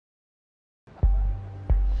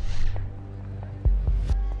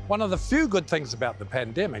One of the few good things about the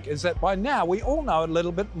pandemic is that by now we all know a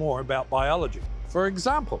little bit more about biology. For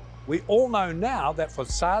example, we all know now that for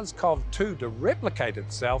SARS-CoV-2 to replicate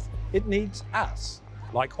itself, it needs us.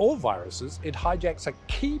 Like all viruses, it hijacks a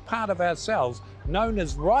key part of our cells known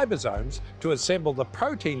as ribosomes to assemble the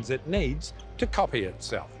proteins it needs to copy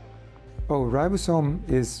itself. Oh, ribosome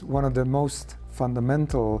is one of the most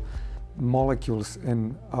fundamental molecules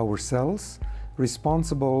in our cells,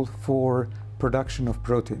 responsible for production of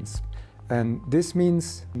proteins. And this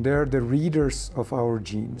means they're the readers of our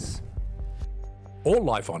genes. All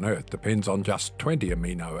life on Earth depends on just 20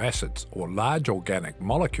 amino acids, or large organic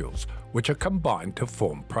molecules, which are combined to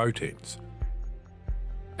form proteins.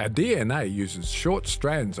 Our DNA uses short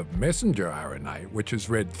strands of messenger RNA, which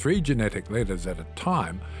is read 3 genetic letters at a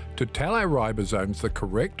time, to tell our ribosomes the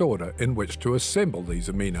correct order in which to assemble these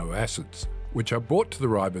amino acids, which are brought to the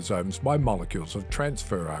ribosomes by molecules of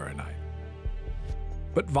transfer RNA.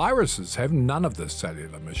 But viruses have none of this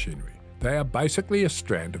cellular machinery. They are basically a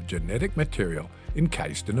strand of genetic material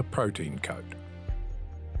encased in a protein coat.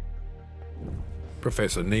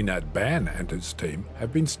 Professor Nenad Ban and his team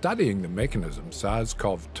have been studying the mechanism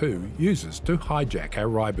SARS-CoV-2 uses to hijack our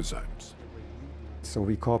ribosomes. So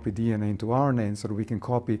we copy DNA into RNA, and so we can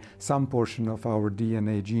copy some portion of our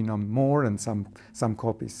DNA genome more and some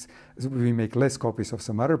copies. We make less copies of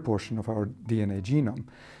some other portion of our DNA genome.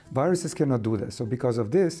 Viruses cannot do this. So because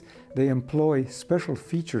of this, they employ special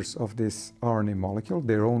features of this RNA molecule,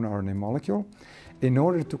 their own RNA molecule, in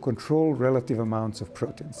order to control relative amounts of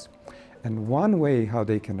proteins. And one way how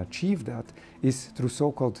they can achieve that is through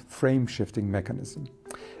so-called frame shifting mechanism.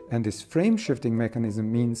 And this frame shifting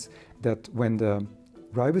mechanism means that when the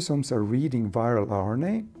ribosomes are reading viral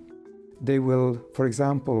RNA, they will, for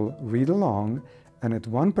example, read along, and at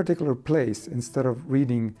one particular place, instead of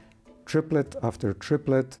reading triplet after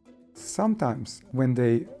triplet, sometimes when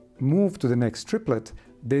they move to the next triplet,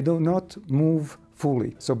 they do not move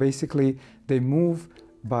fully. So basically, they move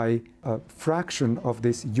by a fraction of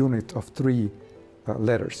this unit of 3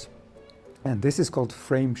 letters. And this is called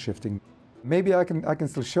frame shifting. Maybe I can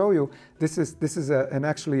still show you. This is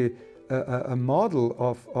actually a model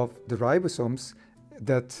of the ribosomes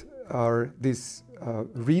that are these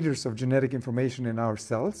readers of genetic information in our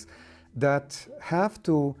cells that have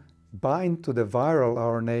to bind to the viral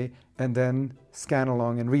RNA and then scan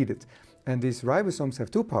along and read it. And these ribosomes have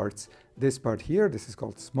 2 parts. This part here, this is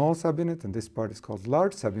called small subunit, and this part is called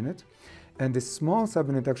large subunit. And this small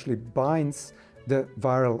subunit actually binds the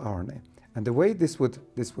viral RNA. And the way this would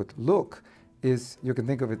look is, you can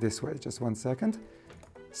think of it this way. Just one second.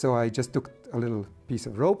 So I just took a little piece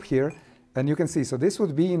of rope here, and you can see, so this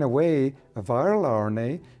would be in a way a viral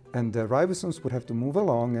RNA, and the ribosomes would have to move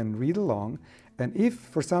along and read along. And if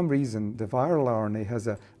for some reason the viral RNA has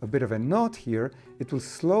a bit of a knot here, it will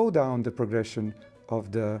slow down the progression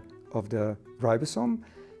of the ribosome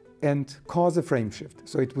and cause a frame shift.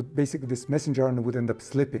 So it would basically, this messenger RNA would end up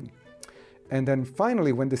slipping. And then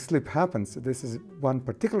finally, when the slip happens, this is one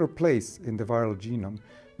particular place in the viral genome,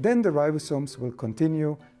 then the ribosomes will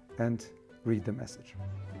continue and read the message.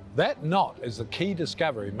 That knot is the key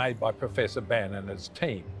discovery made by Professor Ban and his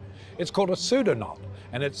team. It's called a pseudoknot,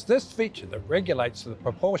 and it's this feature that regulates the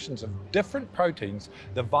proportions of different proteins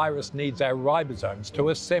the virus needs our ribosomes to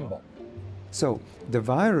assemble. So the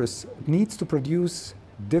virus needs to produce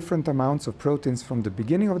different amounts of proteins from the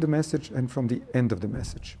beginning of the message and from the end of the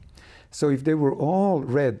message. So if they were all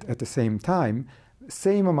read at the same time,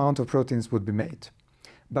 same amount of proteins would be made.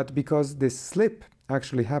 But because this slip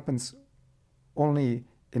actually happens only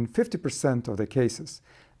in 50% of the cases,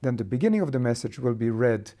 then the beginning of the message will be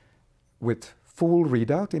read with full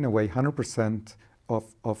readout. In a way, 100%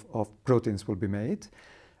 of proteins will be made.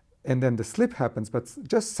 And then the slip happens, but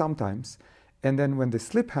just sometimes. And then when the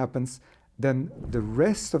slip happens, then the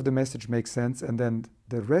rest of the message makes sense, and then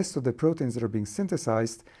the rest of the proteins that are being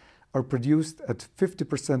synthesized are produced at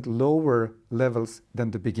 50% lower levels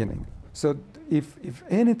than the beginning. So if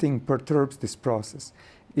anything perturbs this process,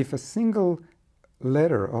 if a single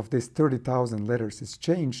letter of this 30,000 letters is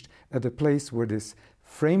changed at the place where this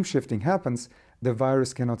frame shifting happens, the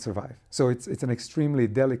virus cannot survive. So it's an extremely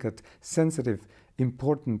delicate, sensitive,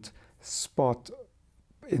 important spot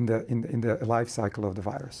in the life cycle of the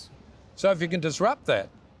virus. So if you can disrupt that?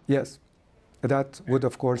 Yes. That would,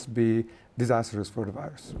 of course, be disastrous for the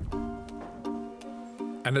virus.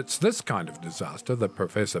 And it's this kind of disaster that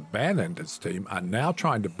Professor Ban and his team are now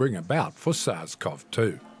trying to bring about for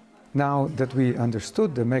SARS-CoV-2. Now that we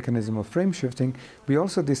understood the mechanism of frame shifting, we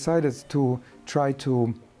also decided to try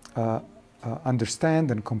to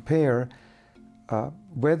understand and compare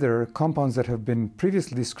whether compounds that have been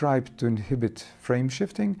previously described to inhibit frame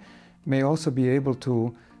shifting may also be able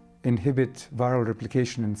to inhibit viral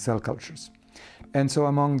replication in cell cultures. And so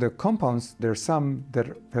among the compounds, there are some that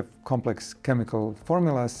have complex chemical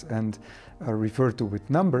formulas and are referred to with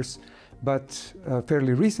numbers, but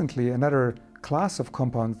fairly recently another class of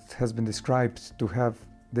compounds has been described to have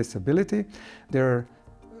this ability. There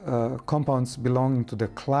are compounds belonging to the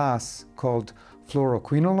class called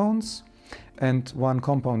fluoroquinolones, and one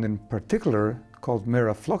compound in particular called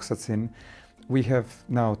merafloxacin we have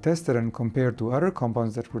now tested and compared to other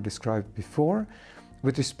compounds that were described before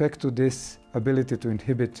with respect to this ability to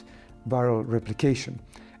inhibit viral replication.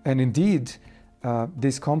 And indeed,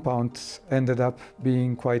 these compounds ended up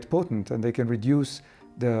being quite potent, and they can reduce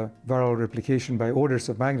the viral replication by orders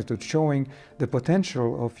of magnitude, showing the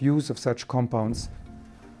potential of use of such compounds.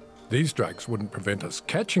 These drugs wouldn't prevent us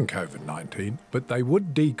catching COVID-19, but they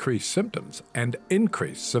would decrease symptoms and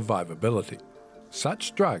increase survivability.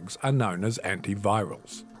 Such drugs are known as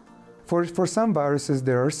antivirals. For some viruses,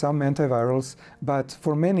 there are some antivirals, but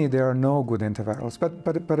for many, there are no good antivirals.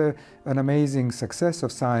 But an amazing success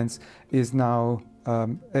of science is now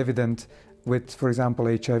evident with, for example,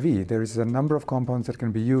 HIV. There is a number of compounds that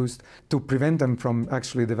can be used to prevent them from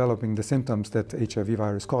actually developing the symptoms that HIV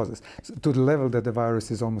virus causes, to the level that the virus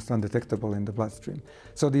is almost undetectable in the bloodstream.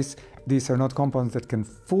 So these are not compounds that can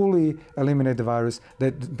fully eliminate the virus,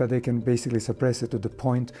 but they can basically suppress it to the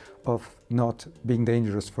point of not being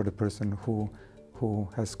dangerous for the person who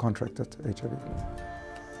has contracted HIV.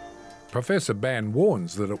 Professor Ban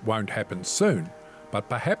warns that it won't happen soon, but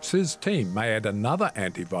perhaps his team may add another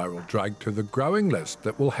antiviral drug to the growing list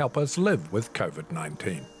that will help us live with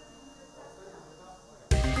COVID-19.